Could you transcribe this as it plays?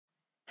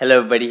Hello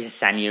everybody,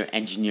 Hassan here,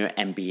 engineer,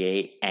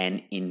 MBA,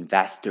 and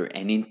investor.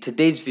 And in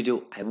today's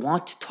video, I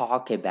want to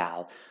talk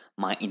about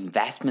my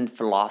investment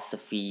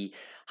philosophy,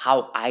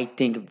 how I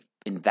think of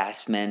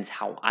investments,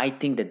 how I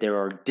think that there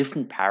are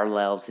different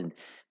parallels and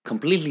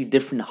completely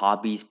different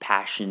hobbies,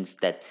 passions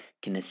that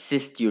can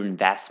assist your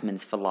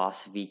investments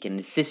philosophy, can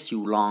assist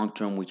you long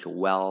term with your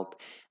wealth.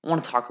 I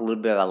want to talk a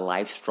little bit about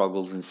life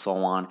struggles and so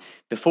on.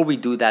 Before we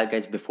do that,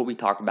 guys, before we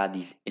talk about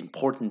these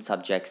important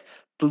subjects,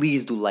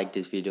 please do like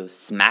this video,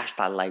 smash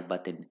that like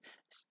button,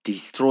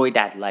 destroy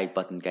that like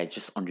button, guys,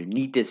 just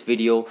underneath this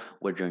video,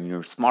 whether on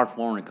your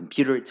smartphone or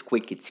computer. It's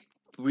quick, it's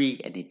free,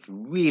 and it's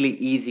really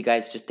easy,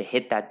 guys, just to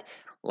hit that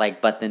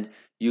like button.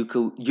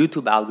 YouTube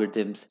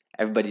algorithms,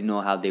 everybody know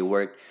how they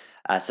work.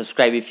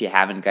 Subscribe if you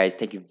haven't, guys.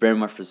 Thank you very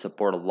much for the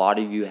support. A lot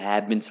of you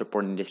have been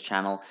supporting this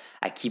channel.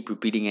 I keep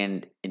repeating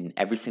it in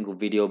every single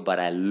video, but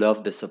I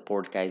love the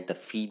support, guys, the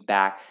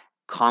feedback,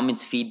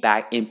 comments,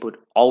 feedback, input,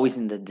 always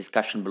in the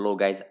discussion below,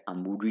 guys.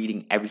 I'm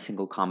reading every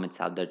single comments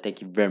out there.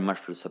 Thank you very much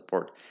for the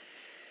support.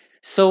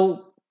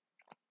 So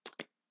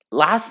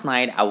last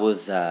night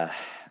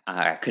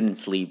I couldn't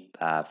sleep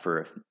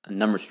for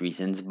numerous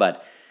reasons,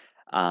 but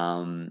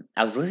I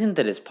was listening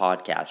to this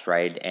podcast,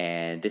 right?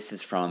 And this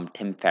is from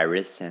Tim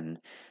Ferriss. And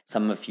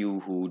some of you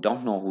who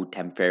don't know who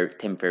Tim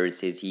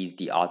Ferriss is, he's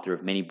the author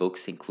of many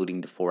books, including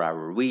The 4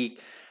 Hour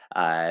Week.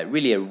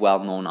 Really a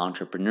well-known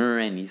entrepreneur,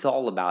 and he's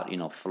all about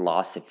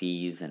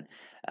philosophies and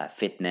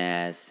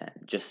fitness and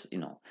just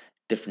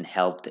different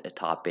health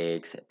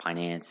topics,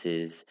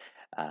 finances,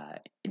 uh,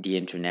 the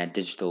internet,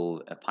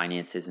 digital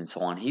finances, and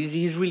so on.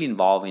 He's really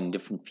involved in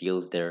different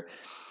fields there,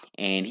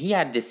 and he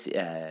had this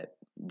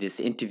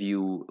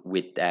interview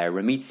with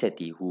Ramit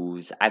Sethi,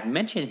 who's I've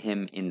mentioned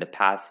him in the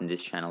past in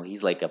this channel.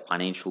 He's like a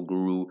financial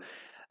guru.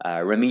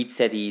 Ramit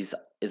Sethi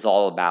is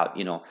all about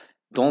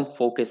don't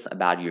focus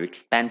about your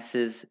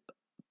expenses,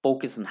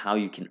 focus on how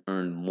you can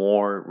earn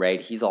more, right?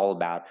 He's all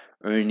about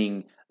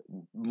earning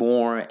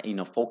more,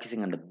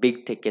 focusing on the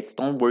big tickets.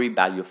 Don't worry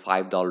about your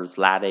 $5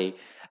 latte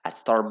at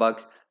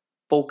Starbucks.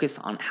 Focus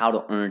on how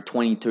to earn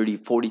 20, 30,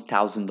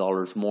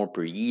 $40,000 more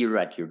per year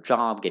at your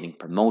job, getting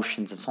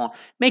promotions and so on.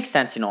 Makes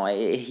sense,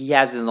 he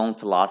has his own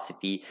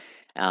philosophy.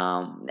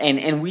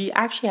 And we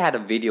actually had a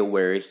video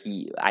where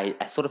I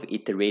sort of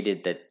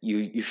iterated that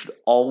you should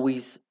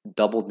always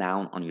double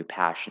down on your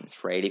passions,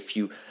 right? If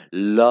you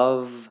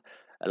love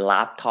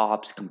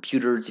laptops,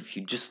 computers, if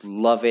you just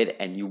love it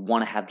and you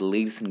want to have the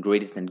latest and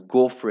greatest, then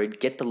go for it.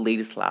 Get the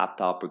latest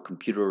laptop or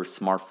computer or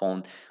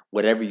smartphone,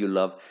 whatever you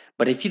love.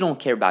 But if you don't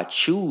care about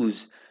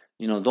shoes,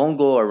 don't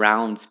go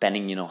around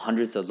spending,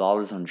 hundreds of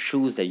dollars on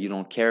shoes that you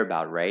don't care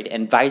about, right?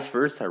 And vice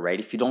versa, right?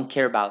 If you don't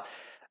care about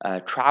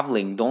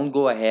traveling, don't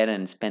go ahead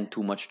and spend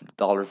too much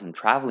dollars on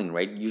traveling,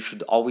 right? You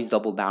should always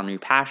double down on your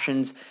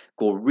passions,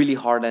 go really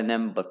hard on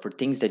them. But for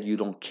things that you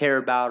don't care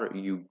about, or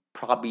you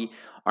probably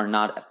are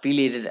not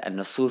affiliated and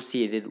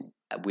associated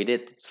with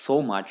it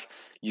so much,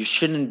 you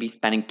shouldn't be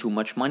spending too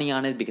much money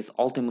on it, because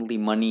ultimately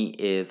money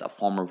is a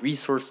form of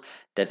resource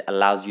that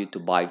allows you to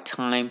buy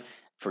time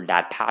for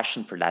that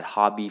passion, for that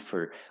hobby,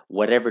 for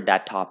whatever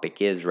that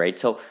topic is, right?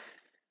 So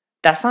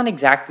that's not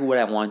exactly what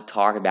I want to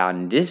talk about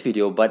in this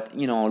video, but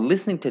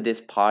listening to this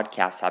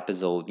podcast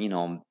episode,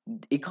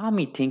 it got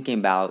me thinking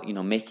about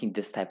making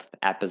this type of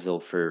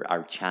episode for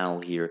our channel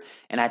here,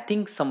 and I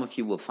think some of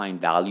you will find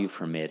value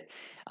from it.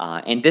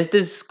 And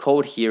this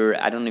quote here,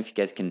 I don't know if you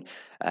guys can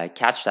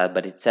catch that,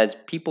 but it says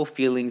people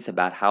feelings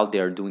about how they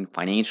are doing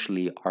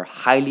financially are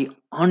highly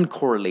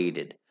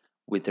uncorrelated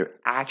with their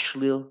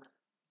actual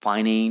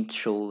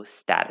financial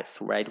status,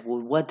 right? Well,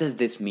 what does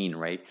this mean,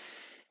 right?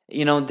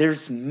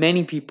 There's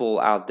many people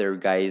out there,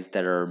 guys,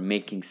 that are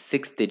making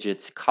six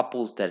digits,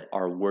 couples that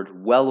are worth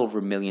well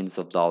over millions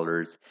of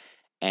dollars,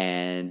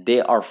 and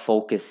they are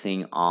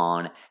focusing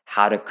on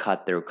how to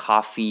cut their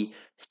coffee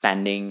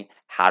spending,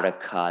 how to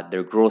cut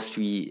their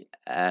groceries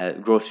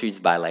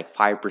by like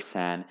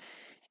 5%.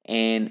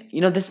 And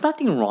there's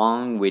nothing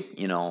wrong with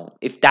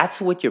if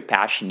that's what your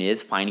passion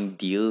is, finding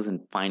deals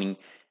and finding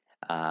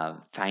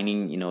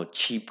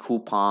cheap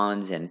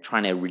coupons and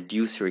trying to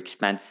reduce your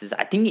expenses.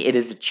 I think it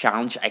is a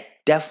challenge. I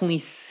definitely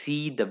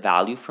see the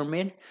value from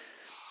it,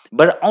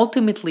 but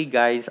ultimately,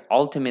 guys,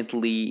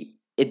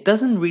 it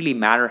doesn't really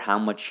matter how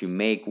much you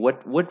make.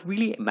 What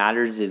really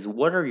matters is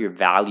what are your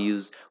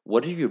values,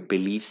 what are your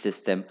belief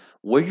system,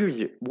 what is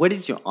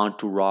your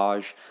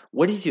entourage,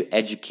 what is your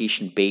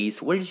education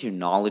base, what is your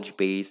knowledge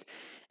base.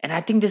 And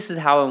I think this is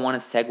how I want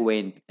to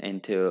segue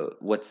into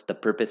what's the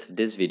purpose of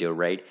this video,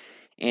 right?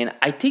 And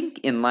I think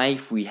in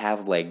life we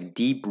have like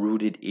deep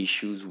rooted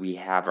issues. We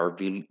have our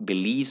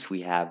beliefs,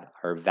 we have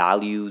our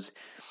values,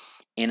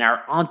 and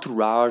our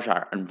entourage,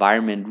 our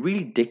environment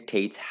really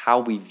dictates how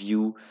we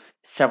view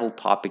several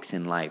topics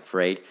in life,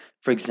 right?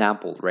 For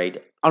example,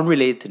 right,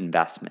 unrelated to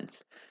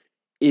investments.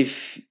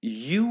 If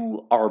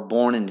you are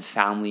born in a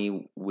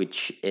family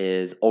which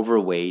is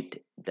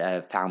overweight,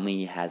 the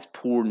family has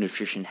poor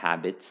nutrition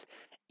habits,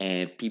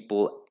 and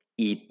people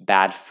eat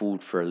bad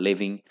food for a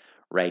living,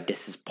 right?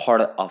 This is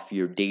part of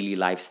your daily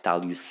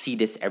lifestyle. You see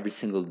this every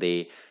single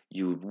day.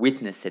 you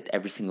witness it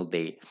every single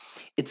day,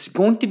 it's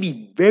going to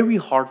be very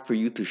hard for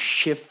you to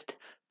shift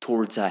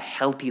towards a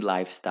healthy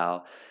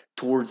lifestyle,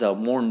 towards a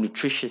more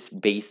nutritious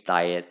based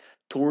diet,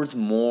 towards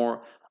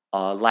more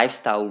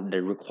lifestyle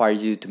that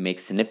requires you to make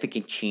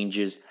significant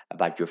changes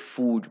about your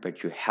food,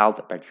 about your health,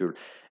 about your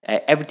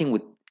everything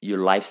with your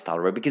lifestyle,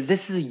 right? Because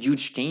this is a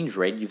huge change,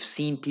 right? You've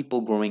seen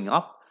people growing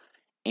up,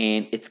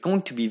 and it's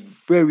going to be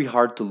very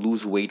hard to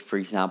lose weight, for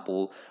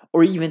example,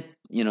 or even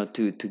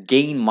to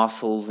gain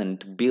muscles and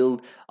to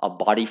build a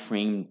body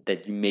frame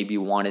that you maybe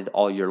wanted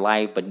all your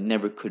life but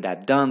never could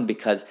have done,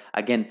 because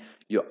again,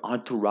 your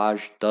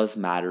entourage does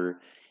matter.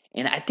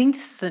 And I think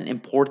this is an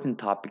important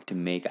topic to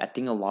make. I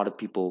think a lot of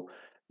people,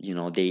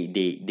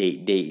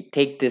 they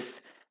take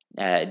this,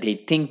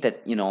 they think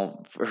that,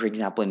 for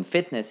example, in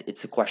fitness,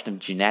 it's a question of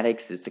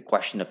genetics, it's a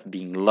question of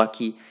being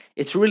lucky.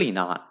 It's really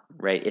not,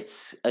 right?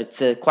 It's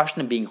a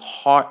question of being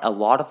hard, a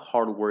lot of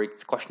hard work.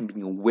 It's a question of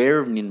being aware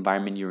of the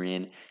environment you're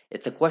in.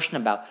 It's a question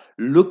about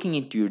looking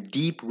into your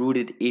deep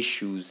rooted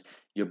issues,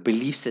 your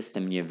belief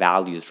system, your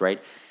values,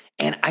 right?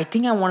 And I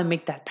think I want to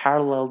make that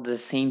parallel to the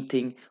same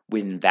thing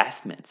with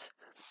investments,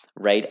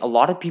 right? A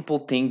lot of people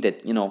think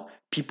that,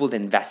 people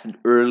that invested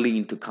early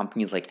into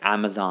companies like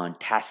Amazon,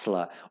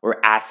 Tesla,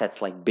 or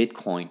assets like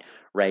Bitcoin,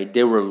 right?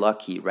 They were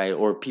lucky, right?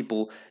 Or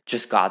people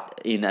just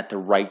got in at the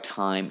right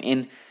time.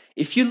 And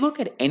if you look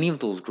at any of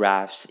those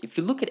graphs, if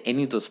you look at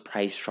any of those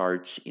price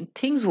charts,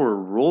 things were a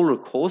roller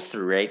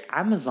coaster, right?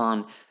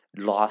 Amazon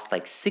lost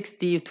like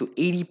 60 to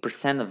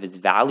 80% of its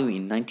value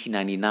in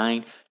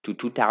 1999 to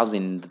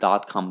 2000, the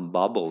dot-com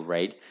bubble,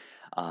 right?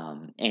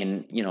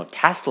 And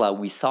Tesla,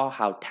 we saw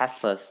how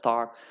Tesla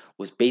stock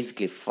was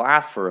basically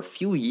flat for a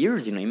few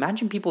years.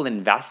 Imagine people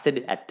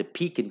invested at the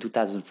peak in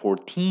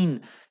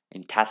 2014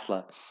 in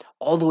Tesla,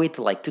 all the way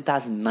to like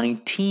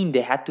 2019.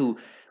 They had to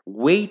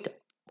wait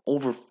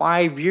over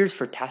 5 years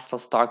for Tesla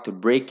stock to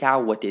break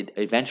out what it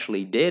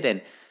eventually did.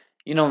 And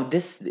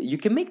this, you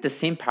can make the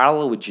same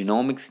parallel with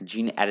genomics and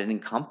gene editing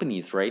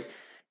companies, right?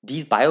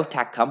 These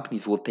biotech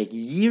companies will take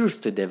years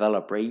to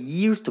develop, right?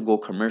 Years to go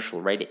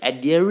commercial, right?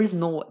 And there is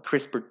no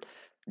CRISPR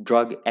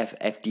drug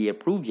FDA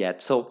approved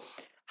yet. So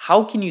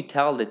how can you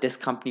tell that this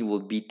company will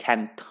be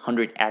 10,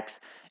 100x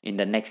in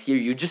the next year?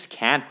 You just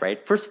can't,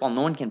 right? First of all,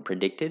 no one can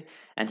predict it.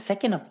 And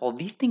second of all,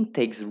 these things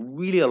takes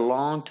really a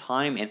long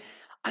time. And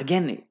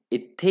again,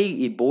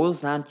 it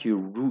boils down to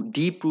your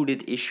deep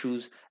rooted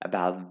issues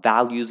about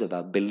values,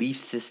 about belief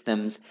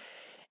systems.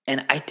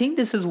 And I think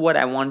this is what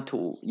I want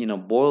to,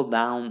 boil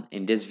down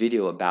in this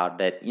video about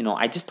that.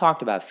 I just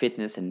talked about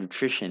fitness and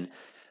nutrition,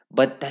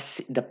 but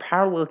the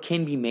parallel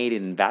can be made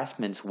in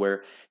investments,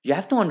 where you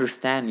have to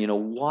understand,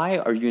 why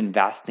are you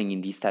investing in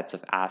these types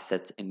of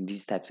assets, in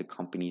these types of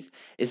companies?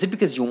 Is it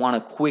because you want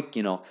a quick,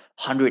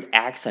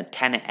 100x or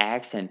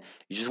 10x, and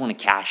you just want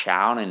to cash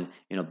out and,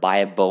 buy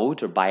a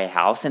boat or buy a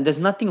house? And there's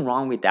nothing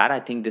wrong with that.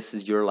 I think this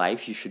is your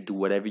life. You should do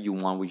whatever you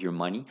want with your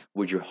money,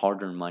 with your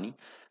hard-earned money.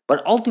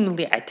 But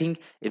ultimately, I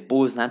think it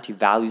boils down to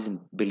values and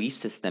belief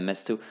system,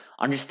 as to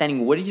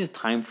understanding what is your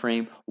time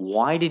frame,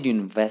 why did you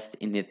invest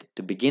in it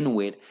to begin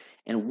with,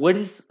 and what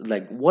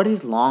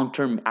is long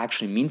term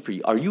actually mean for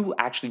you. Are you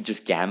actually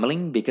just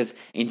gambling? Because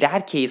in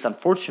that case,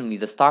 unfortunately,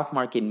 the stock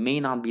market may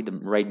not be the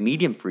right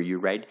medium for you,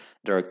 right?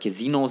 There are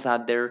casinos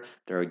out there,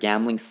 there are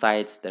gambling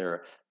sites, there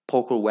are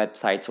poker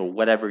websites, or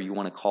whatever you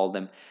want to call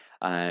them.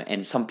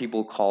 And some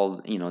people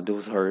call,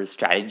 those are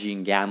strategy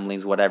and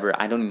gamblings, whatever.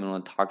 I don't even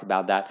want to talk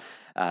about that.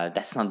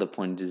 That's not the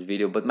point of this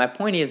video. But my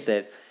point is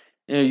that,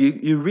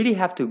 you really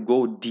have to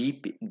go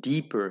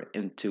deeper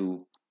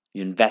into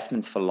your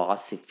investments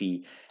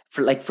philosophy.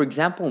 For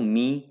example,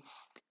 me,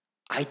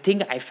 I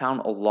think I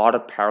found a lot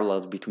of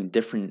parallels between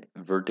different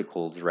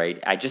verticals, right?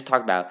 I just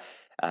talked about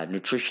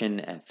nutrition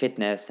and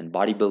fitness and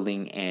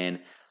bodybuilding, and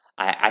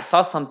I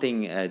saw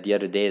something the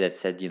other day that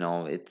said,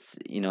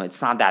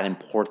 it's not that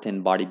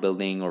important,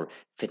 bodybuilding or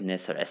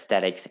fitness or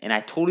aesthetics, and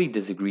I totally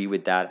disagree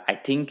with that. I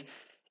think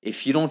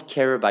if you don't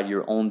care about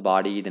your own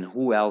body, then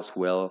who else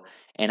will?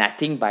 And I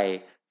think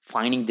by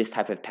finding this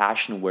type of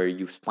passion, where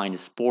you find a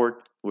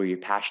sport where you're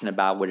passionate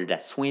about, whether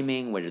that's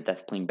swimming, whether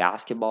that's playing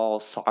basketball,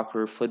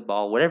 soccer,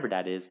 football, whatever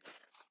that is,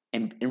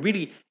 and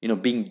really,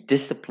 being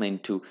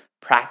disciplined to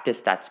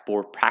practice that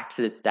sport,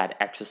 practice that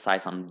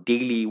exercise on a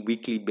daily,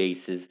 weekly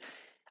basis.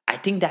 I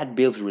think that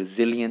builds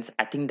resilience.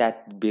 I think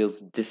that builds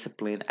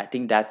discipline. I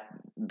think that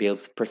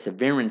builds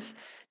perseverance,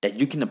 that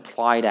you can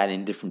apply that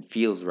in different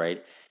fields,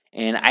 right?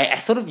 And I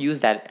sort of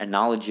use that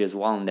analogy as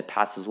well in the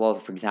past as well.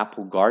 For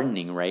example,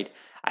 gardening, right?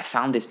 I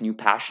found this new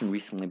passion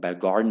recently about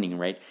gardening,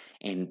 right?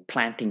 And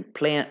planting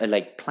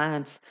like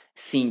plants,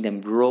 seeing them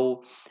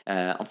grow.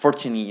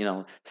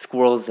 Unfortunately,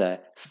 squirrels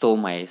stole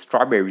my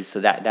strawberries,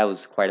 so that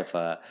was quite of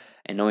a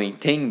annoying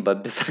thing.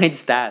 But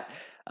besides that,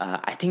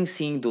 I think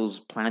seeing those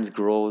plants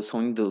grow,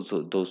 seeing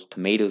those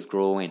tomatoes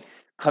grow, and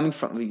coming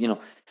from,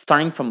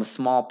 starting from a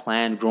small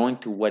plant, growing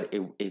to what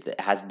it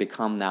has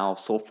become now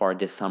so far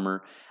this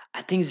summer,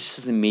 I think it's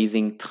just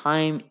amazing.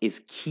 Time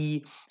is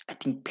key. I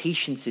think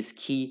patience is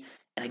key,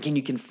 And again,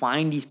 you can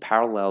find these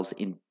parallels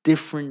in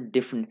different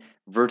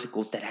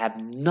verticals that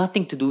have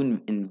nothing to do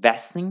in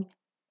investing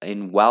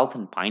in wealth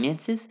and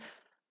finances,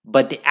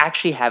 but they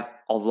actually have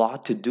a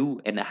lot to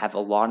do and have a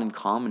lot in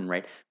common,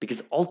 right?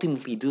 Because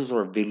ultimately those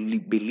are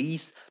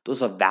beliefs,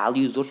 those are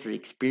values, those are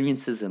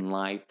experiences in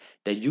life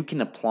that you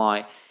can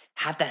apply,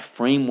 have that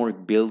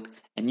framework built.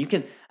 And you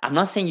can, I'm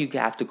not saying you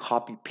have to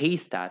copy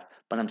paste that,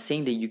 but I'm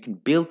saying that you can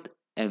build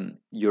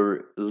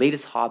your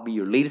latest hobby,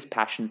 your latest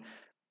passion,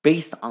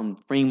 based on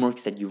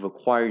frameworks that you've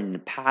acquired in the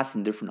past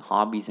in different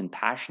hobbies and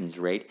passions,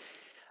 right?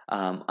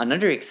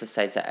 Another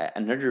exercise,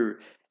 another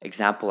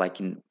example I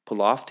can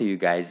pull off to you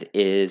guys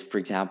is, for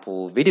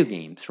example, video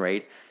games,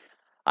 right?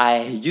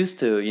 I used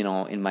to,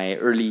 in my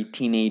early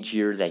teenage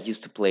years, I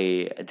used to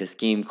play this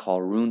game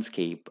called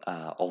RuneScape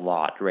a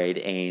lot, right?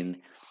 And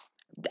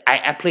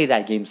I played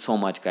that game so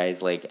much,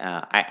 guys. Like,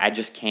 I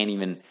just can't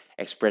even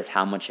express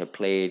how much I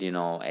played.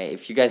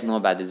 If you guys know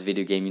about this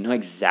video game, you know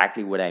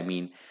exactly what I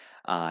mean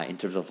in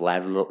terms of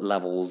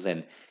levels.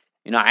 And,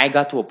 I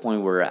got to a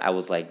point where I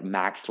was like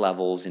max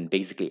levels in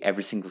basically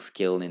every single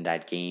skill in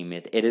that game.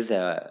 It is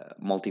a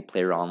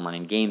multiplayer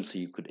online game, so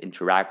you could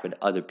interact with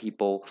other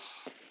people.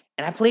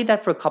 And I played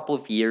that for a couple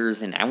of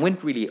years, and I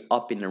went really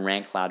up in the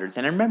rank ladders.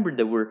 And I remember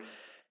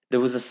there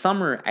was a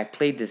summer I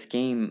played this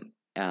game,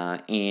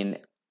 and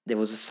there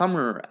was a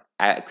summer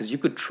because you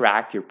could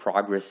track your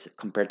progress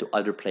compared to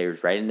other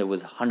players, right? And there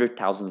was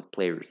 100,000 of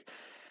players,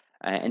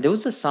 and there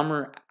was a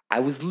summer I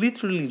was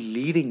literally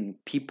leading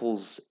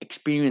people's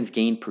experience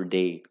gain per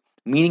day,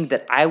 meaning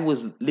that I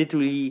was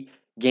literally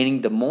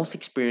gaining the most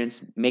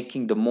experience,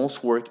 making the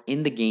most work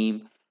in the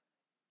game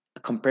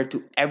compared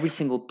to every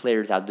single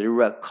players out there. There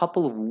were a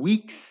couple of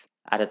weeks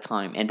at a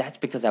time, and that's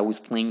because I was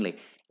playing like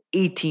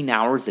 18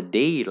 hours a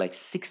day, like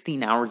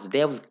 16 hours a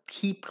day. I was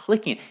keep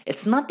clicking.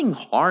 It's nothing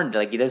hard.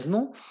 Like it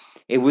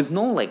was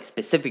no like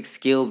specific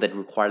skill that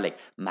required like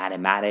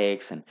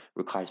mathematics and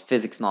requires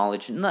physics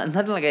knowledge.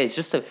 Nothing like that. It's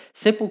just a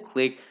simple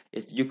click.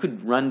 You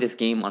could run this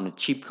game on a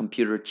cheap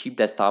computer, cheap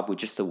desktop with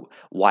just a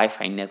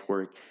Wi-Fi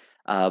network,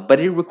 but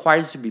it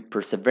requires to be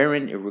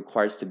perseverant. It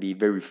requires to be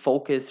very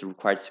focused. It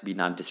requires to be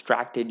not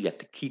distracted. You have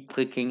to keep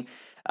clicking.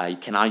 You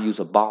cannot use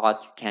a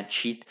bot. You can't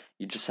cheat.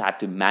 You just have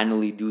to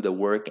manually do the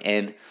work.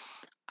 And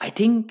I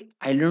think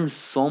I learned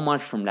so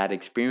much from that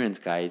experience,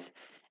 guys.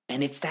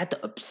 And it's that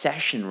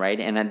obsession, right?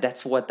 And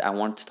that's what I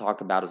want to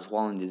talk about as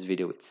well in this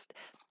video. It's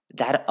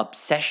that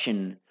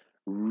obsession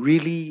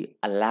really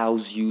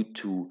allows you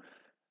to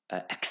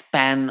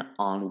expand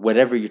on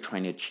whatever you're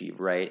trying to achieve,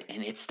 right?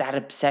 And it's that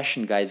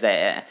obsession, guys.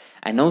 I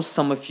know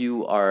some of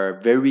you are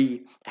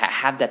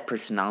have that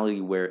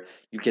personality where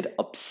you get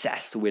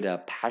obsessed with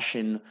a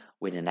passion,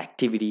 with an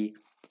activity,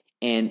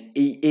 and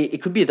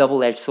it could be a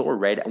double-edged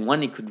sword, right?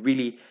 One, it could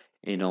really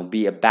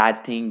be a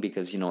bad thing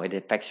because it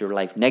affects your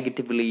life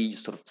negatively. You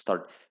sort of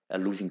start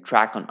losing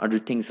track on other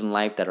things in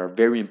life that are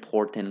very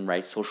important,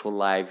 right? Social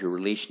life, your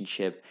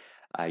relationship,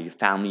 your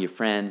family, your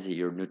friends,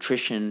 your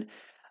nutrition,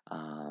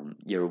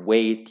 your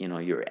weight,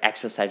 your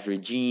exercise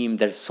regime.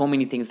 There's so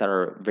many things that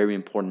are very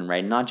important,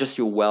 right? Not just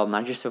your wealth,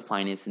 not just your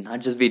finances,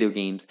 not just video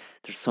games.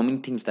 There's so many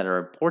things that are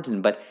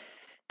important, but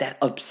that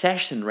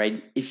obsession,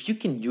 right? If you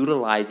can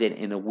utilize it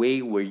in a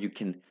way where you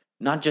can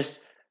not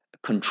just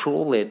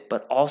control it,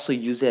 but also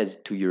use it as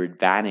to your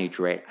advantage,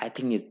 right? I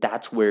think is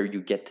that's where you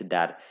get to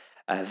that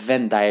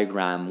Venn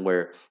diagram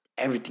where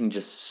everything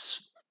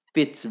just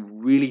fits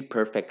really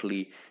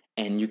perfectly,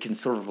 and you can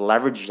sort of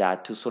leverage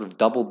that to sort of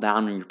double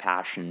down on your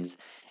passions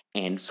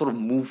and sort of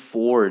move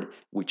forward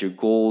with your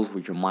goals,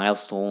 with your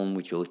milestone,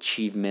 with your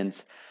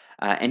achievements.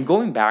 And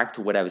going back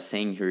to what I was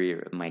saying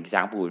here, my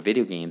example with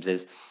video games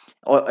is,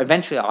 or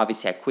eventually,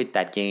 obviously, I quit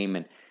that game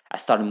and I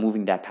started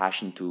moving that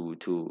passion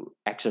to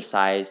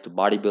exercise, to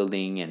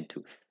bodybuilding, and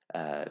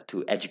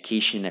to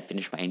education. I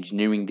finished my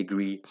engineering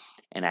degree,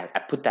 and I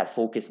put that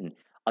focus in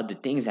other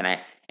things.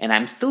 And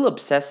I'm still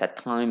obsessed at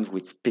times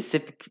with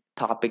specific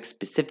topics,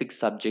 specific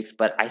subjects,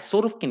 but I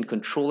sort of can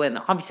control it. And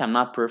obviously, I'm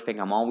not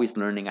perfect. I'm always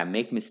learning. I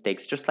make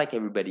mistakes just like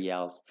everybody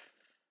else.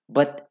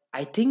 But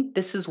I think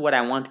this is what I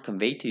want to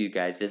convey to you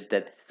guys is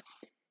that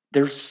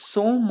there's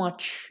so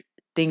much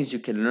things you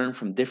can learn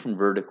from different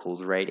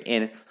verticals, right?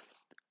 And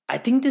I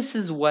think this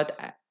is what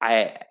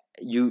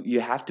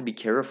you have to be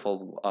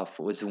careful of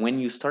is when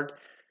you start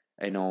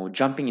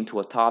jumping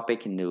into a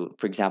topic into,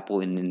 for example,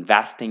 in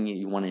investing,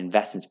 you want to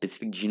invest in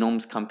specific gene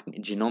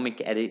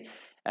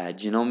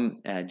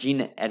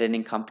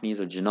editing companies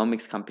or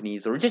genomics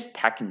companies or just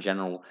tech in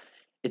general.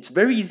 It's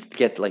very easy to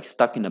get like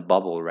stuck in a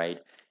bubble, right?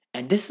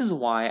 And this is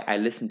why I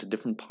listen to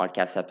different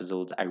podcast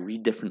episodes. I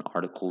read different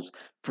articles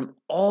from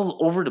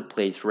all over the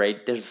place,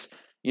 right? There's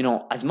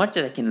as much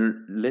as I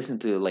can listen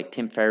to like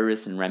Tim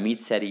Ferriss and Ramit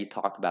Sethi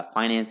talk about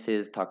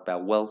finances, talk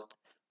about wealth,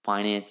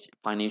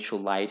 financial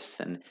lives,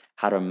 and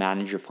how to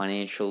manage your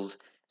financials,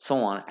 so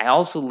on. I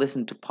also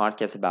listen to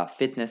podcasts about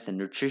fitness and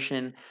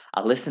nutrition.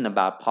 I listen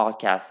about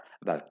podcasts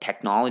about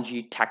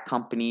technology, tech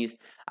companies.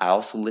 I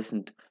also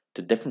listen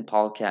to different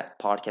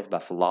podcasts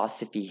about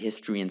philosophy,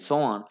 history, and so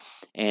on.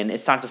 And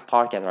it's not just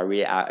podcasts.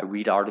 I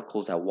read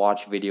articles, I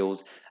watch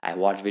videos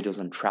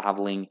on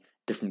traveling,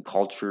 different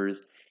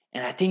cultures,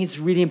 and I think it's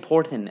really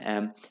important.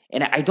 And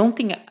I don't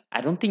think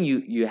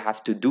you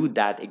have to do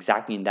that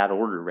exactly in that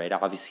order, right?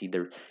 Obviously,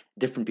 there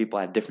different people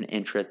have different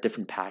interests,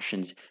 different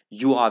passions.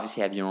 You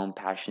obviously have your own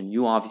passion.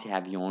 You obviously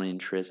have your own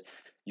interests.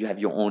 You have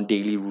your own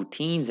daily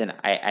routines, and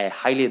I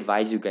highly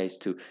advise you guys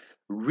to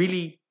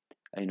really,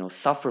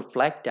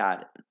 self-reflect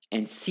that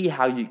and see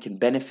how you can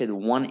benefit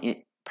one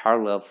in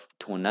parallel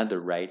to another,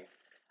 right?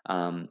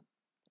 Um,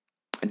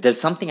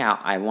 there's something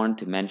I wanted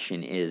to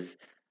mention is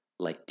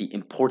like the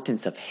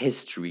importance of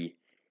history,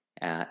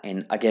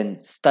 and again,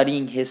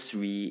 studying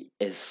history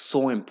is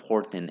so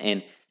important.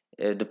 And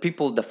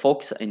the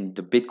folks in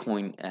the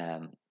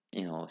Bitcoin,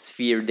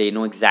 sphere, they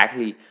know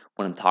exactly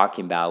what I'm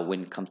talking about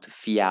when it comes to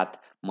fiat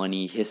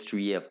money,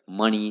 history of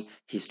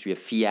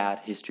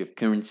fiat, history of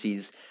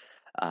currencies.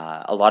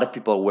 A lot of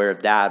people are aware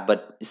of that,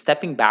 but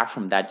stepping back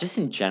from that, just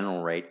in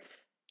general, right?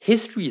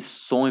 History is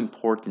so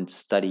important to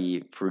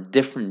study for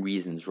different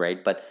reasons,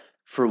 right? But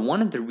for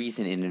one of the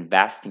reason in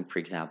investing, for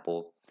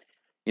example,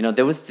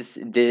 there was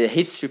the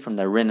history from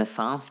the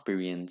Renaissance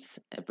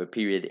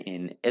period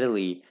in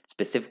Italy,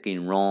 specifically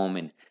in Rome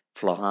and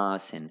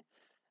Florence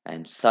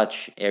and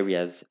such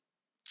areas,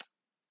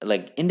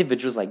 like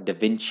individuals like Da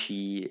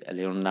Vinci,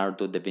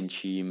 Leonardo da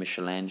Vinci,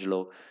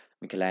 Michelangelo,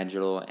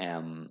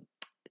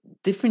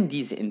 different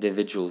these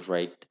individuals,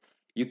 right?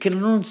 You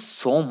can learn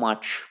so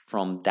much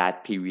from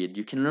that period.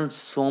 You can learn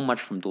so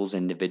much from those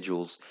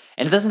individuals,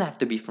 and it doesn't have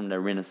to be from the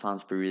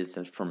Renaissance periods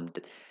and from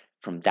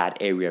that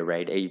area,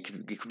 right? It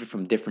could be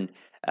from different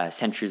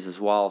centuries as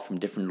well, from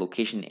different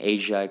location in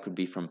Asia. It could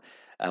be from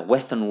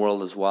Western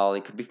world as well.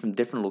 It could be from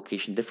different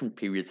location, different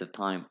periods of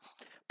time.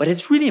 But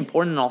it's really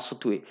important also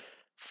to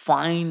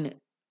find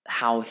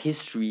how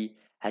history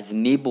has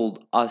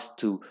enabled us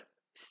to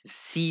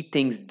see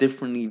things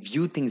differently,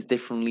 view things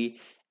differently,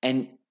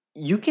 and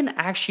you can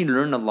actually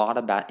learn a lot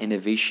about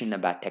innovation,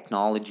 about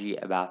technology,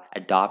 about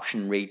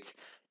adoption rates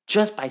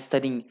just by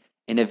studying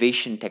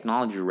innovation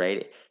technology,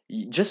 right?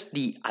 Just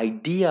the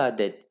idea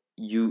that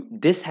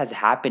this has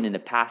happened in the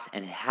past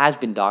and it has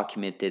been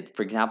documented.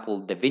 For example,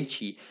 Da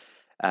Vinci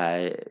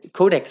uh,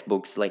 codex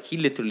books, like he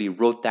literally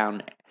wrote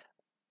down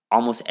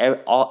almost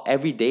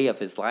every day of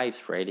his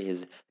life, right?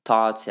 His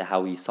thoughts,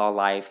 how he saw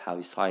life, how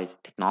he saw his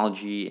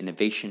technology,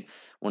 innovation.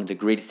 One of the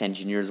greatest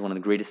engineers, one of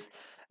the greatest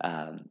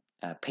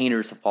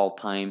painters of all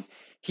time.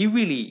 He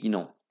really,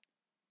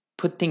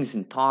 put things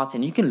in thoughts,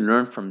 and you can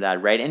learn from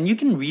that, right? And you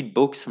can read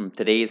books from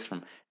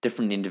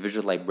different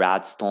individuals like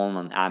Brad Stone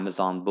on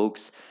Amazon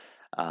Books.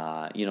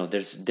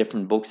 There's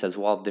different books as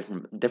well,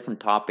 different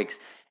topics,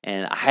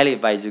 and I highly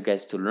advise you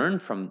guys to learn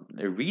from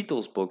read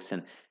those books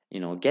and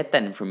get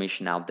that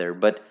information out there.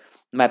 But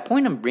my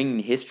point of bringing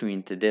history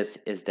into this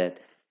is that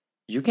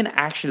you can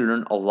actually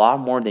learn a lot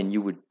more than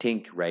you would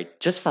think, right?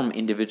 Just from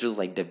individuals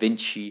like Da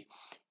Vinci,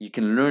 you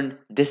can learn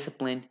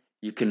discipline,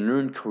 you can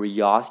learn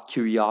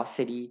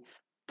curiosity,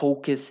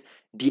 focus,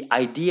 the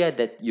idea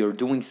that you're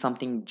doing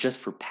something just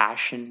for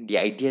passion, the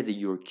idea that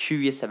you're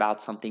curious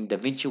about something. Da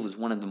Vinci was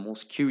one of the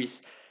most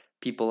curious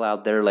people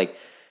out there. Like,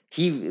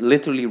 he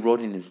literally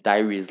wrote in his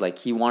diaries, like,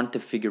 he wanted to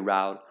figure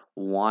out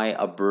why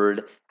a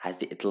bird,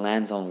 as it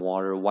lands on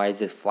water, why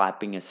is it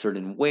flapping a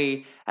certain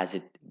way as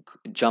it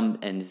jump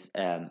and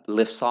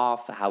lifts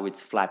off, how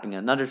it's flapping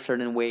another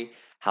certain way,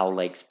 how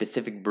like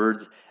specific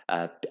birds,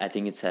 I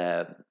think it's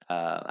I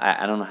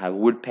don't know how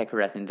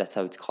woodpecker, I think that's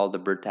how it's called, the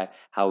bird type,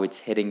 how it's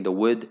hitting the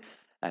wood,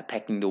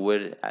 pecking the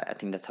wood, I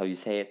think that's how you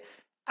say it.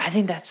 I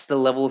think that's the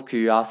level of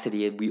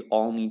curiosity that we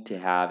all need to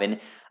have. And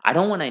I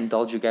don't want to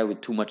indulge you guys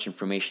with too much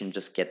information,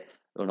 just get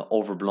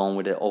overblown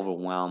with it,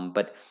 overwhelmed.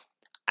 But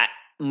I,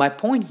 my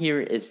point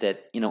here is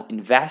that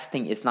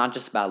investing is not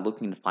just about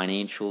looking at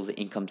financials,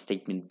 income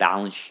statement,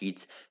 balance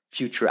sheets,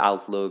 future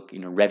outlook,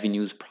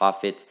 revenues,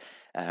 profits,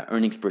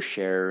 earnings per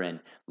share, and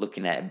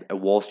looking at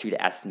Wall Street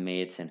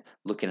estimates and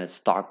looking at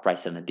stock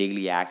price and a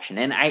daily action.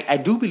 And I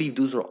do believe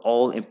those are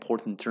all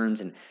important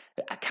terms and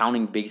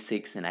accounting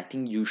basics, and I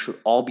think you should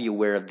all be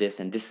aware of this.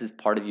 And this is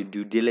part of your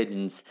due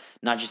diligence,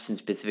 not just in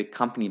specific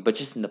company, but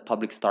just in the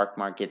public stock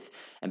markets,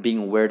 and being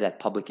aware that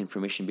public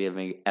information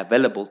be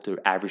available to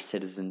average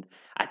citizen.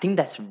 I think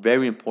that's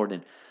very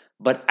important.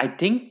 But I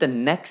think the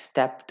next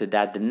step to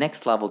that, the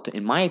next level to,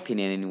 in my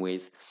opinion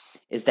anyways,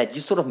 is that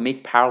you sort of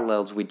make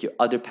parallels with your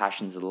other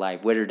passions in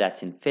life, whether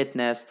that's in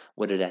fitness,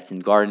 whether that's in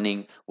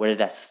gardening, whether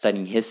that's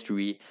studying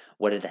history,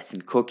 whether that's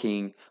in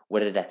cooking,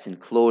 whether that's in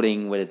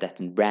clothing, whether that's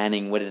in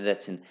branding, whether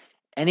that's in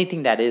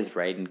anything that is,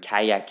 right? In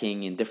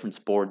kayaking, in different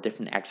sport,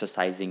 different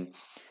exercising,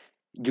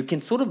 you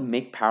can sort of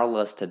make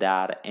parallels to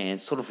that and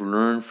sort of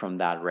learn from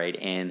that, right?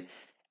 And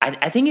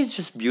I think it's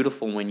just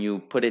beautiful when you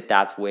put it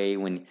that way,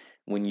 when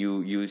when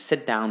you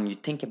sit down, you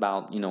think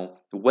about,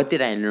 what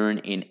did I learn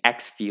in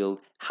X field,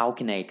 how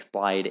can I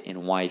apply it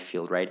in Y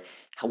field, right?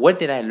 What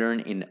did I learn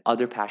in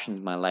other passions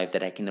in my life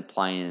that I can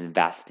apply in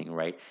investing,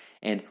 right?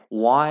 And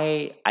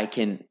why I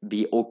can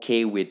be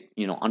okay with,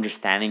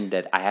 understanding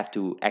that I have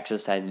to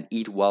exercise and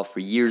eat well for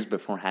years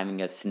before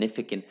having a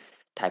significant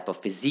type of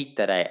physique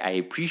that I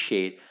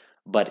appreciate.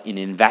 But in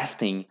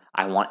investing,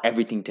 I want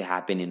everything to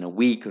happen in a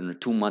week or in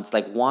 2 months.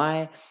 Like,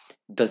 why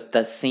does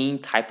the same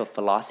type of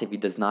philosophy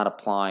does not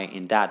apply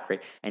in that,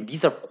 right? And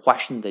these are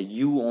questions that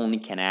you only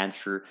can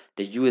answer,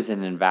 that you as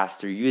an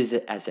investor, you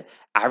as an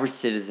average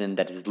citizen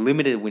that is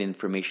limited with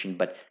information,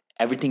 but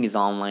everything is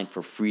online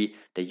for free,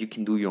 that you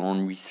can do your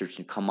own research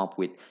and come up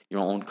with your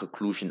own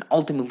conclusion.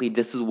 Ultimately,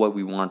 this is what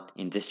we want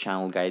in this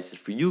channel, guys, is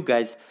for you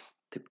guys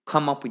to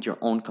come up with your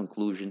own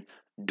conclusion,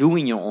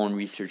 doing your own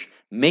research,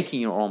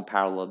 making your own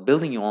parallel,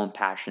 building your own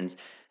passions,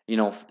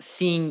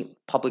 seeing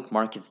public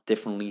markets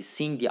differently,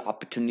 seeing the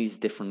opportunities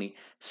differently.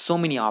 So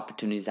many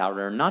opportunities out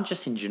there, not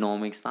just in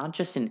genomics, not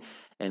just in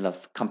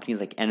companies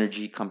like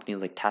energy,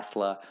 companies like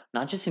Tesla,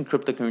 not just in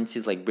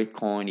cryptocurrencies like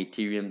Bitcoin,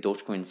 Ethereum,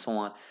 Dogecoin, and so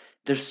on.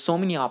 There's so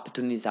many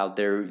opportunities out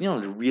there.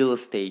 The real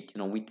estate.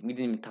 We didn't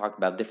even talk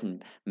about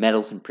different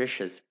metals and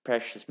precious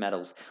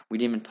metals. We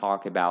didn't even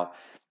talk about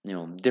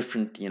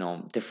different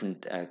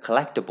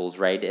collectibles,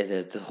 right?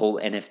 It's the whole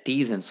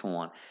NFTs and so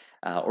on,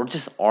 or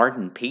just art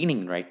and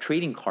painting, right?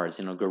 Trading cards,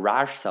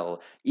 garage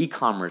sale,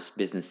 e-commerce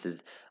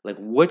businesses. Like,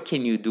 what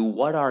can you do?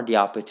 What are the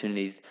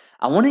opportunities?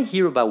 I want to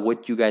hear about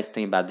what you guys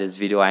think about this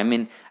video. I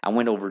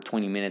went over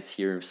 20 minutes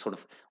here, sort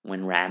of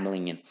when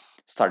rambling and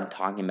started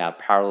talking about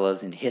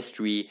parallels in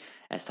history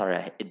and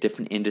started at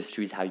different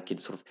industries, how you can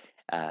sort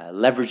of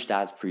leverage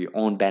that for your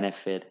own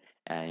benefit.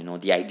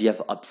 The idea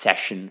of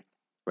obsession,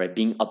 right?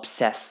 Being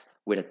obsessed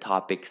with a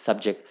topic,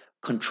 subject,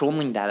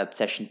 controlling that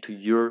obsession to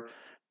your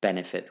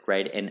benefit,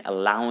 right? And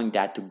allowing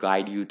that to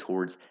guide you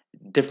towards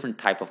different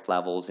type of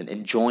levels and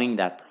enjoying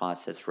that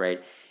process,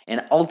 right?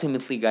 And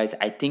ultimately, guys,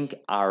 I think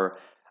our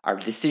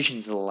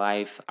decisions in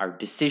life, our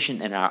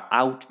decision and our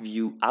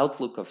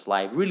outlook of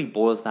life really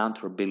boils down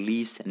to our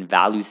beliefs and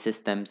value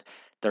systems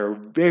that are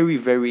very,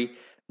 very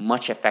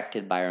much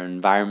affected by our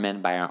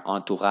environment, by our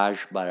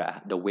entourage,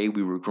 by the way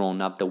we were grown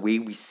up, the way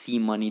we see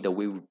money, the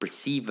way we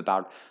perceive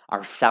about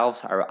ourselves,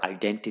 our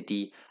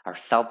identity, our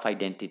self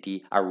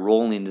identity, our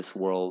role in this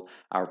world,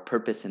 our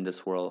purpose in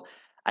this world.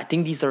 I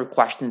think these are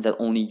questions that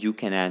only you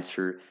can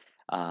answer.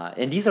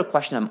 And these are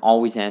questions I'm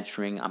always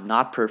answering. I'm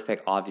not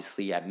perfect,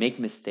 obviously. I make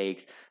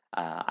mistakes.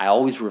 I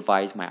always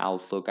revise my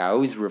outlook. I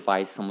always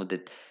revise some of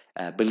the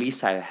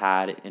beliefs I've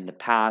had in the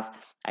past.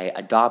 I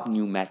adopt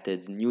new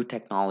methods, new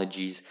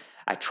technologies.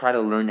 I try to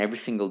learn every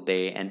single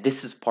day. And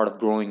this is part of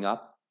growing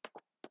up,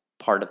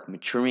 part of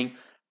maturing,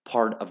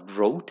 part of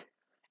growth.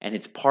 And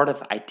it's part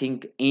of, I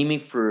think, aiming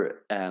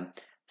for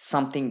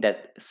something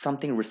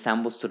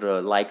resembles to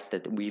the likes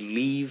that we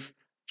leave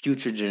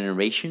future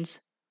generations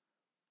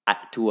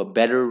to a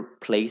better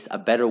place, a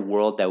better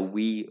world that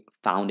we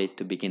found it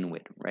to begin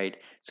with, right?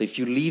 So if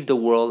you leave the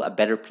world a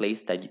better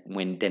place than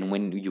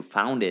when you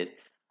found it,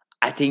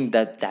 I think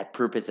that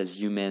purpose as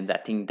humans, I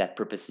think that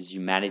purpose as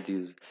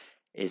humanity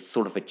is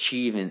sort of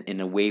achieved in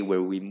a way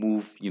where we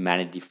move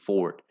humanity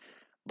forward.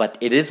 But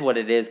it is what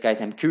it is, guys.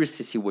 I'm curious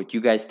to see what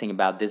you guys think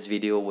about this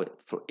video with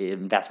for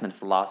investment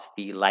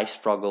philosophy, life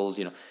struggles.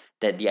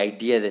 That the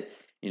idea that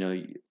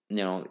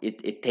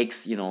it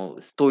takes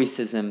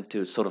stoicism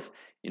to sort of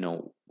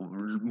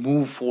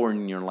move forward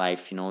in your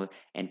life,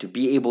 and to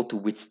be able to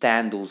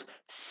withstand those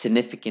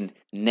significant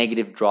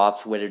negative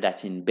drops, whether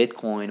that's in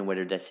Bitcoin,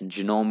 whether that's in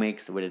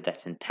genomics, whether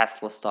that's in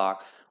Tesla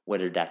stock,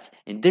 whether that's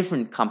in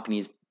different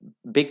companies,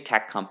 big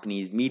tech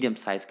companies,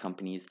 medium-sized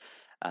companies,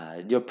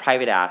 your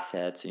private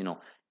assets,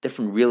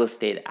 different real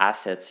estate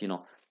assets.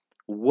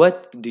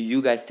 What do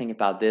you guys think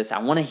about this? I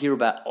want to hear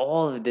about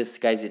all of this,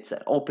 guys. It's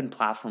an open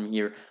platform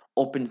here.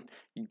 Open,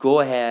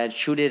 go ahead,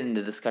 shoot it in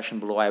the discussion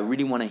below. I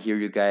really want to hear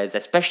you guys,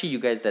 especially you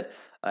guys that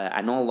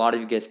I know a lot of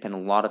you guys spend a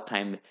lot of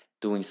time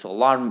doing so, a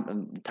lot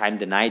of time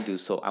than I do.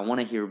 So I want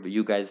to hear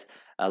you guys.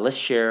 Let's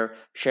share.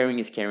 Sharing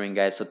is caring,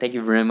 guys. So thank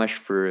you very much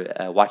for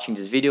watching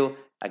this video.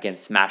 Again,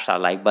 smash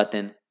that like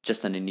button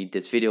just underneath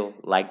this video.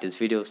 Like this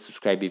video,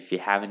 subscribe if you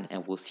haven't,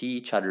 and we'll see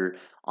each other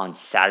on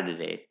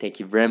Saturday.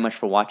 Thank you very much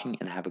for watching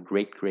and have a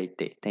great, great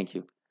day. Thank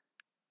you.